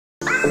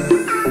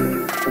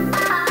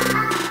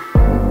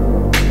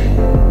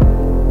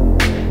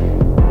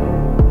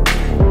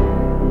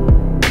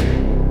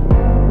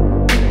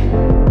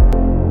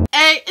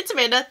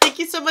Amanda. Thank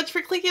you so much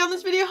for clicking on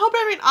this video. Hope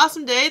you're having an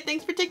awesome day.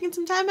 Thanks for taking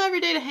some time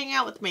every day to hang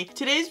out with me.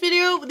 Today's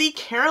video, the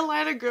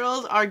Carolina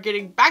girls are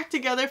getting back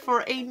together for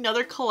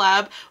another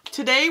collab.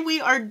 Today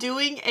we are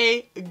doing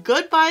a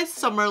goodbye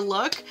summer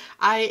look.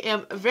 I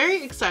am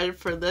very excited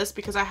for this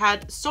because I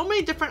had so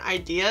many different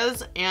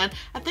ideas, and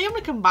I think I'm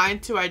gonna combine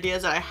two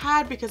ideas that I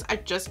had because I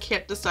just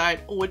can't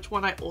decide which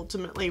one I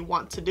ultimately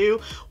want to do.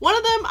 One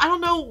of them, I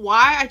don't know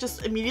why, I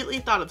just immediately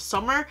thought of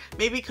summer,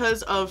 maybe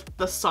because of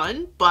the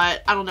sun,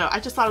 but I don't know, I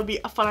just thought it would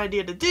be a fun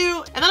idea to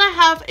do. And then I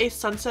have a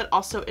sunset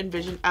also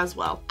envisioned as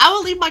well. I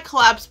will leave my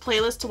collabs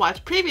playlist to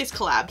watch previous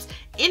collabs.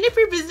 And if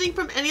you're visiting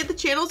from any of the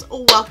channels,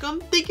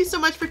 welcome. Thank you so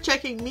much for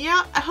checking me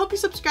out. I hope you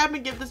subscribe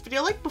and give this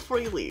video a like before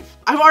you leave.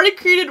 I've already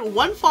created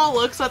one fall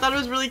look, so I thought it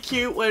was really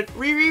cute when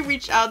Riri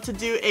reached out to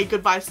do a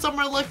goodbye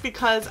summer look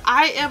because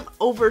I am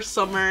over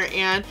summer,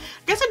 and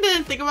I guess I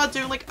didn't think about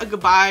doing like a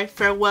goodbye,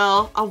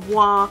 farewell, au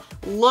revoir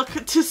look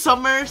to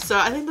summer, so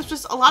I think that's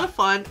just a lot of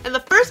fun. And the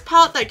first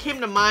palette that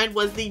came to mind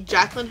was the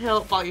Jaclyn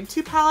Hill Volume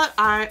 2 palette.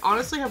 I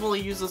honestly have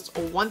only used this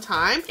one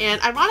time,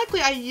 and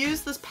ironically I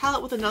used this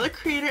palette with another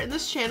creator in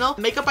this channel,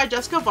 Makeup by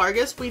Jessica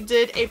Vargas. We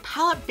did a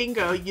palette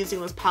bingo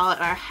using this palette,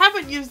 and I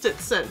haven't used it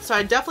since, so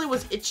I definitely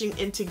was itching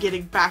into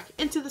getting back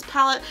into this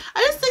palette. I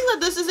just think that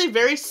this is a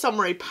very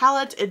summery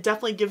palette. It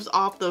definitely gives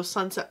off those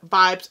sunset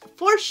vibes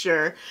for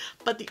sure,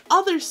 but the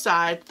other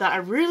side that I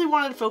really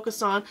wanted to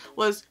focus on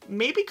was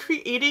maybe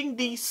creating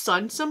the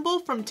sun symbol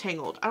from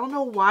Tangled. I don't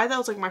know why that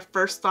was like my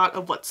first thought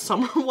of what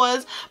summer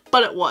was,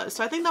 but it was.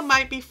 So I think that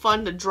might be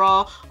fun to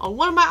draw on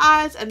one of my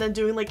eyes and then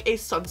doing like a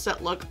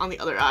sunset look on the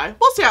other eye.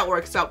 We'll see how it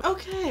works out.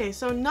 Okay,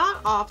 so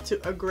not off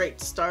to a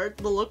great start.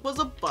 The look was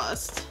a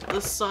bust.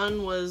 The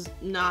sun was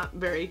not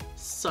very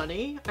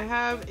sunny. I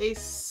have a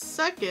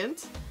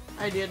second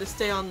idea to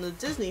stay on the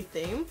Disney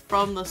theme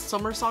from the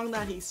summer song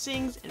that he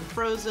sings in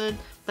Frozen,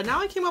 but now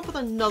I came up with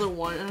another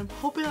one, and I'm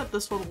hoping that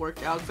this will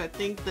work out because I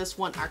think this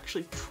one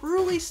actually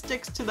truly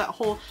sticks to that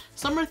whole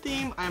summer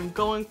theme I'm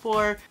going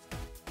for.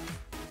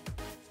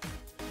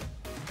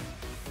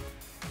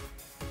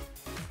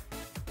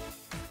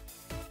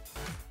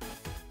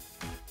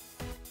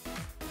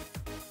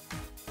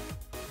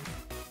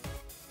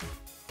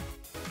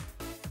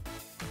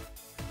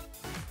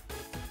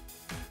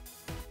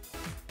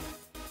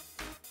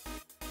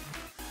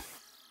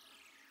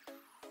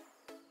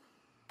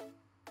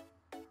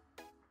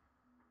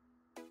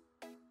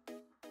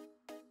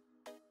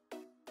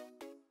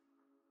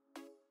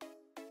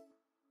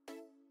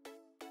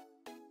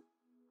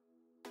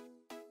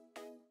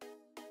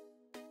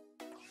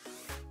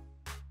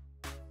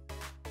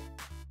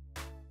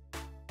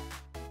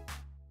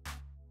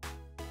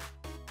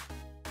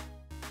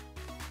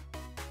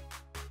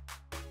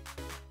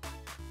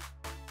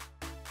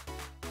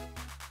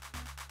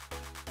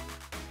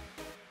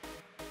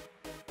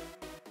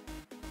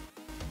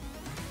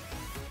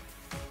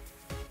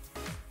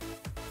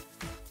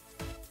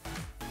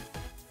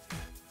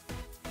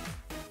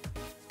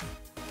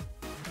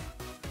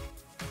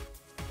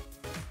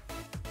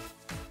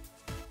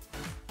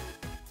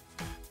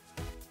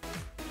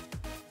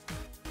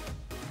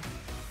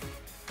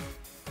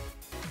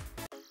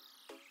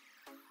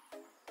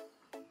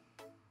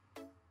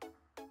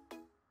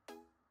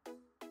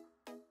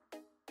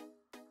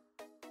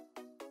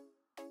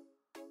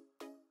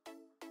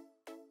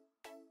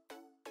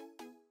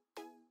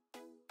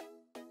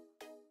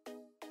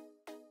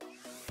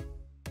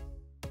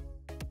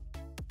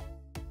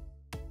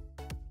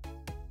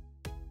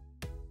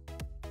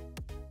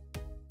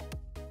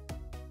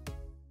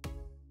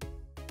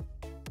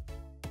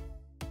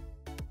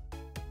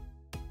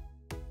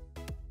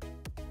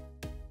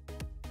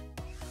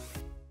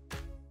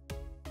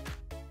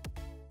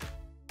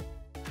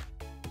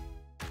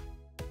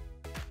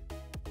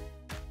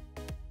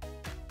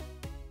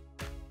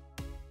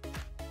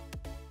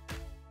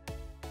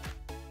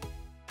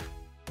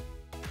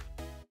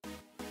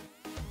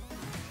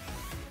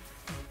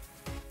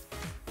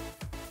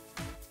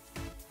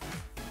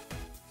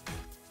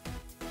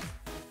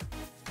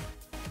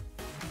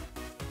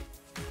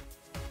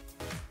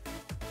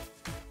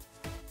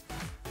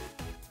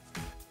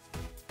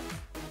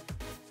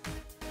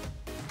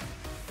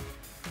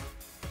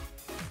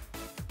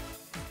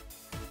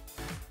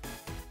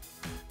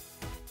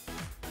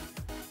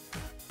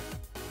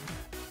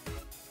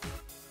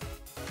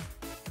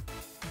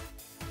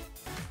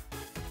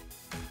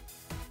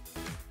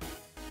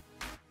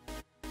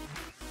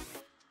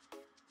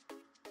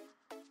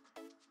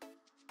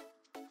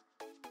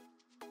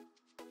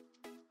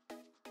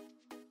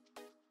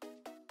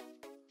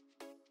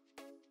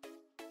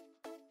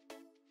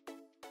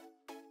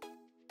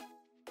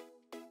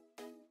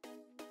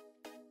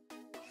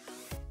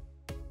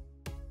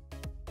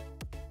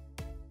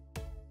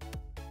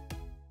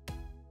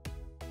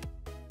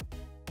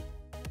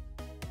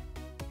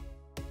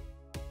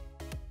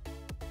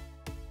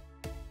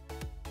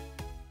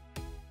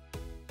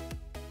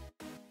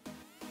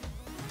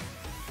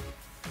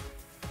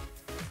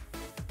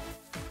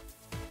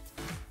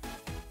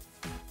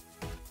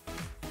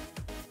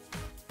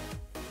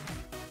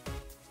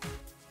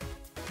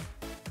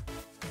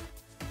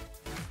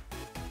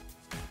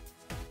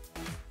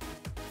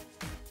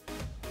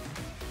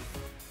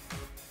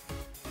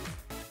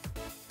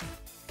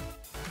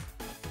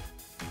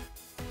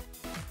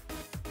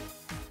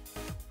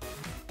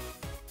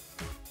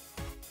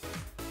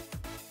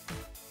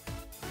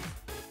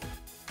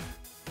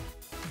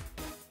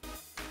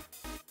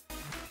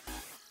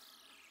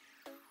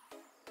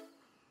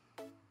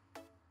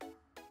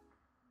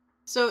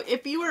 So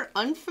if you are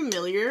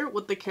unfamiliar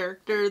with the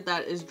character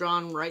that is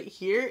drawn right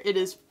here, it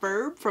is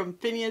Ferb from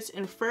Phineas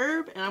and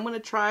Ferb, and I'm going to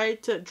try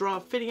to draw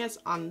Phineas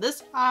on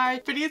this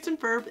eye. Phineas and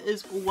Ferb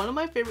is one of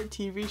my favorite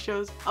TV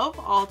shows of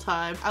all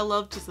time. I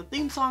love just the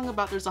theme song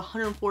about there's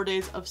 104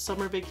 days of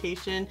summer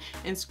vacation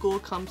and school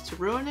comes to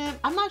ruin it.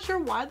 I'm not sure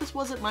why this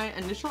wasn't my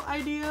initial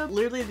idea.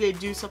 Literally they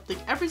do something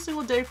every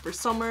single day for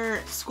summer,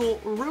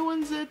 school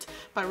ruins it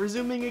by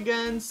resuming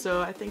again,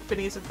 so I think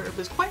Phineas and Ferb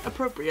is quite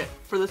appropriate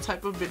for this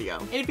type of video.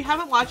 And if you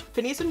haven't watched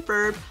Phineas and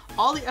Ferb,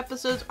 all the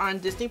episodes are on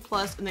Disney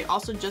Plus, and they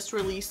also just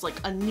released like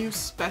a new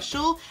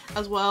special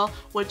as well,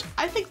 which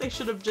I think they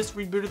should have just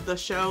rebooted the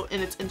show in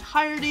its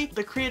entirety.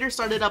 The creator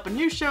started up a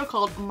new show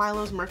called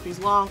Milo's Murphy's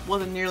Law.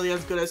 Wasn't nearly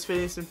as good as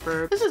Phineas and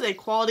Ferb. This is a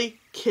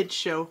quality kids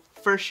show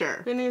for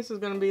sure. Phineas is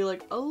gonna be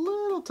like a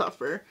little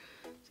tougher.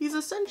 He's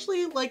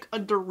essentially like a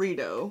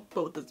Dorito,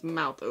 but with his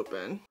mouth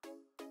open.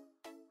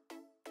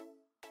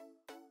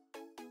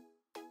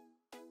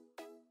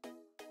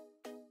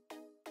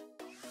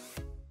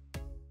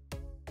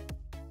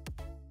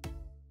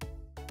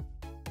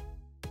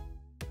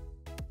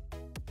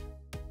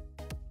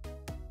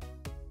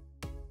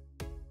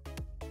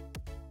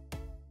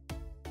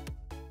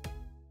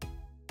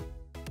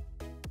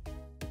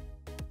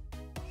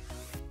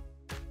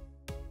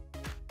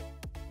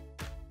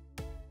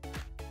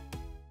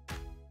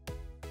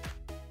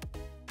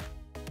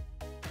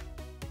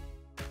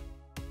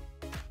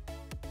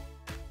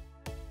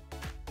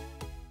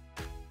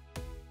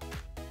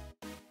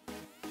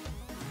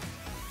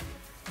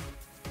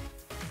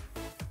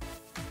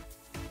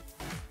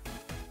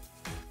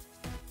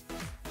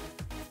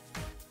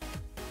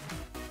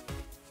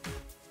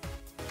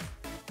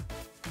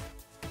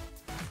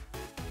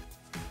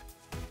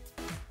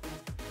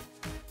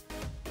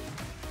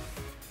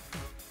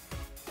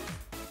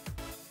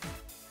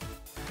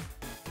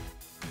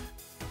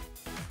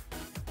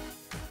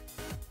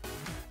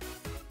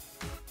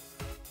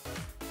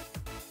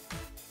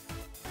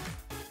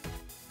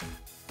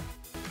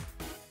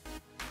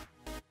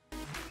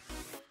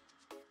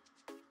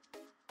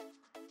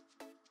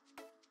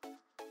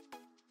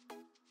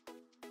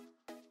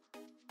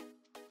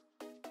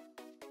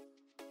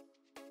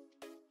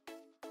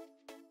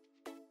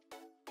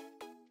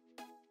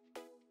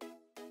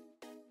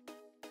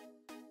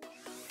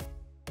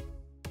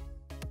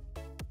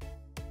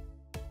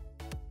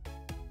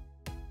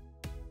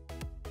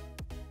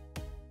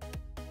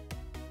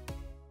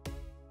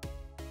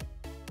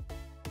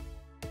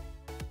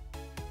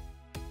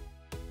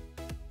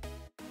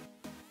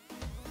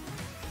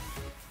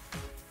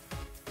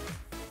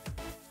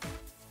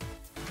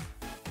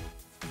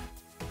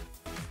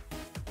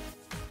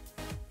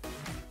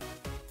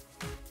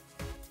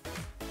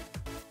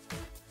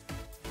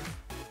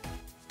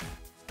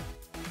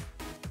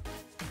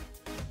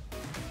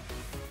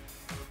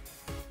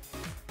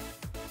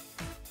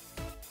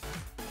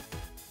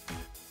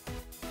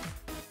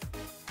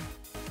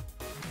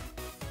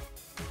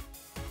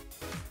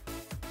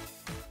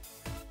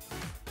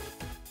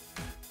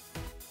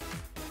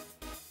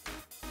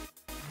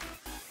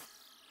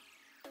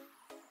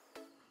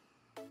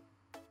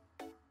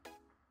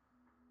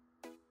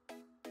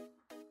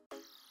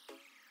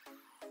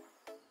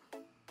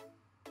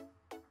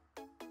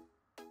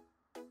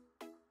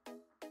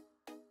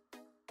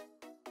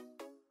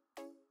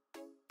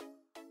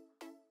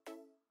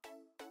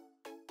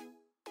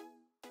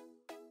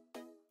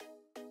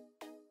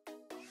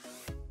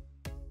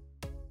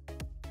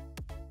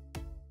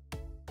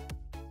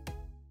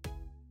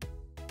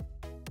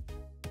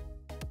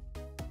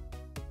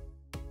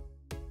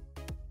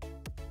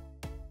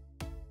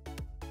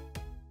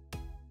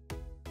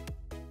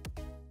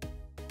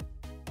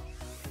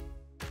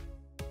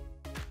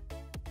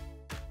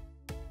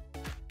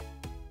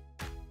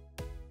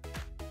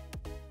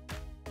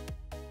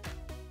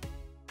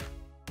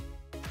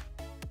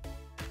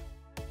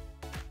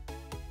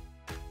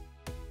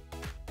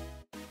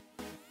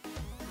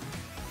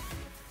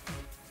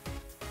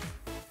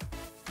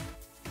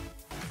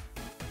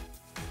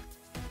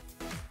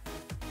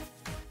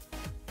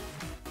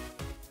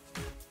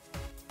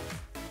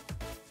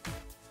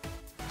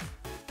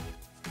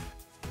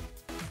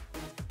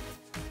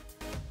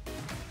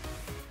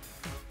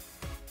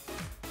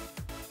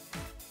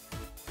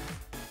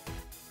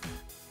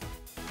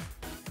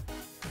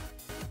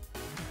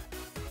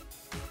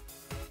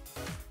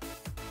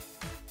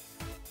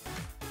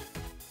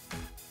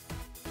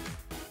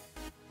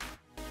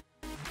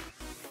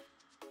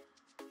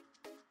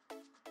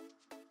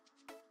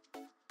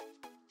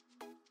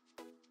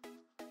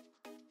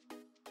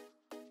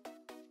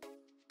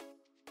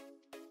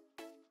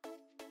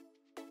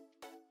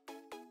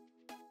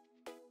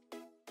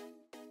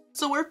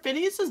 So where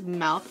Phineas's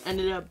mouth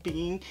ended up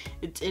being,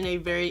 it's in a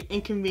very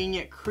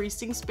inconvenient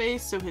creasing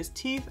space, so his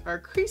teeth are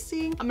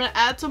creasing. I'm gonna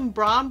add some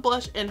bronze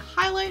blush and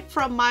highlight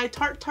from my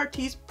Tarte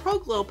Tarte's Pro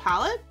Glow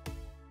palette,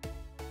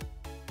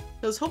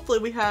 because hopefully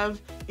we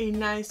have a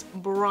nice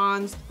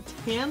bronzed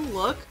tan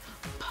look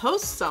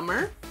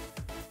post-summer.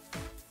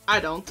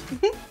 I don't.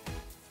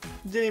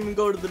 Didn't even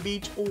go to the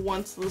beach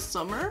once this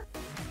summer.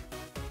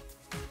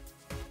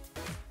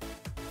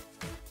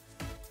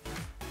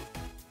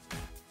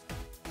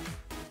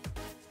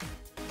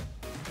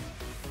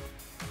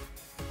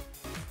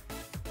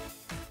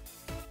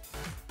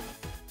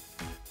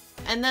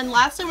 And then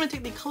lastly, I'm going to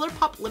take the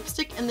ColourPop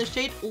lipstick in the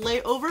shade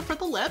Layover for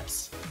the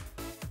lips.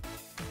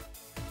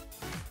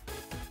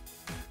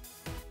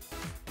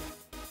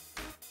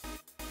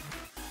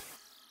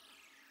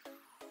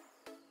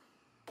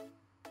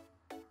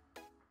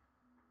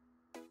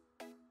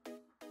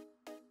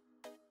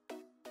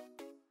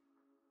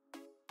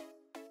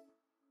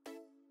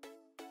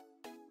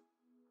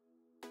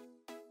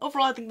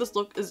 Overall, I think this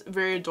look is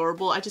very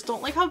adorable. I just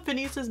don't like how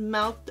Phineas's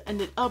mouth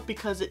ended up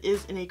because it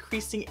is in a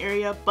creasing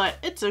area, but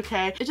it's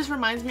okay. It just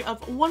reminds me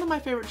of one of my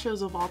favorite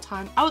shows of all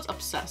time. I was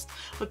obsessed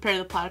with Perry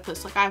the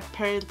Platypus. Like, I have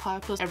Perry the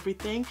Platypus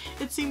everything,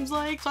 it seems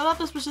like. So I thought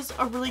this was just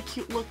a really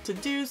cute look to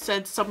do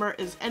since summer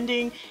is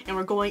ending and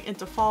we're going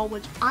into fall,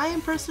 which I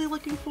am personally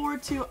looking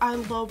forward to. I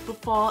love the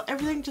fall.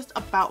 Everything just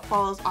about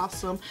fall is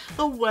awesome.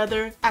 The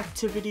weather,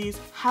 activities,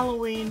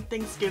 Halloween,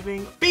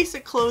 Thanksgiving,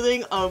 basic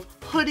clothing of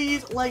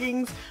hoodies,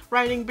 leggings,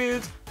 riding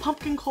boots,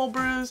 pumpkin cold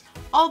brews,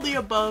 all the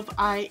above.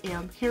 I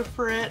am here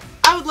for it.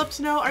 I would love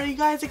to know, are you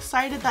guys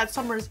excited that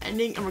summer is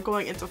ending and we're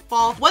going into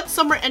fall? What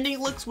summer ending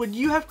looks would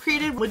you have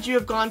created? Would you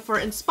have gone for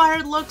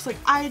inspired looks like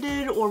I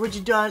did, or would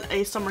you done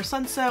a summer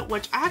sunset,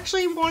 which I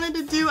actually wanted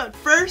to do at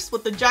first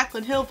with the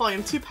Jaclyn Hill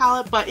Volume 2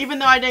 palette, but even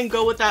though I didn't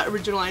go with that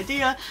original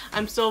idea,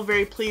 I'm still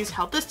very pleased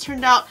how this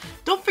turned out.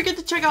 Don't forget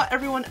to check out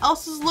everyone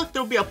else's look.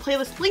 There will be a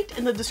playlist linked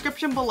in the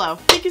description below.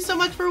 Thank you so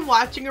much for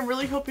watching. I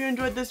really hope you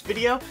enjoyed this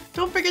video.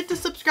 Don't forget to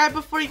subscribe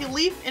before you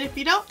leave, and if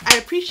you don't, I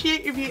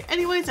appreciate your view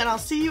anyways, and I'll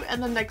see you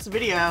in the next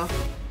video.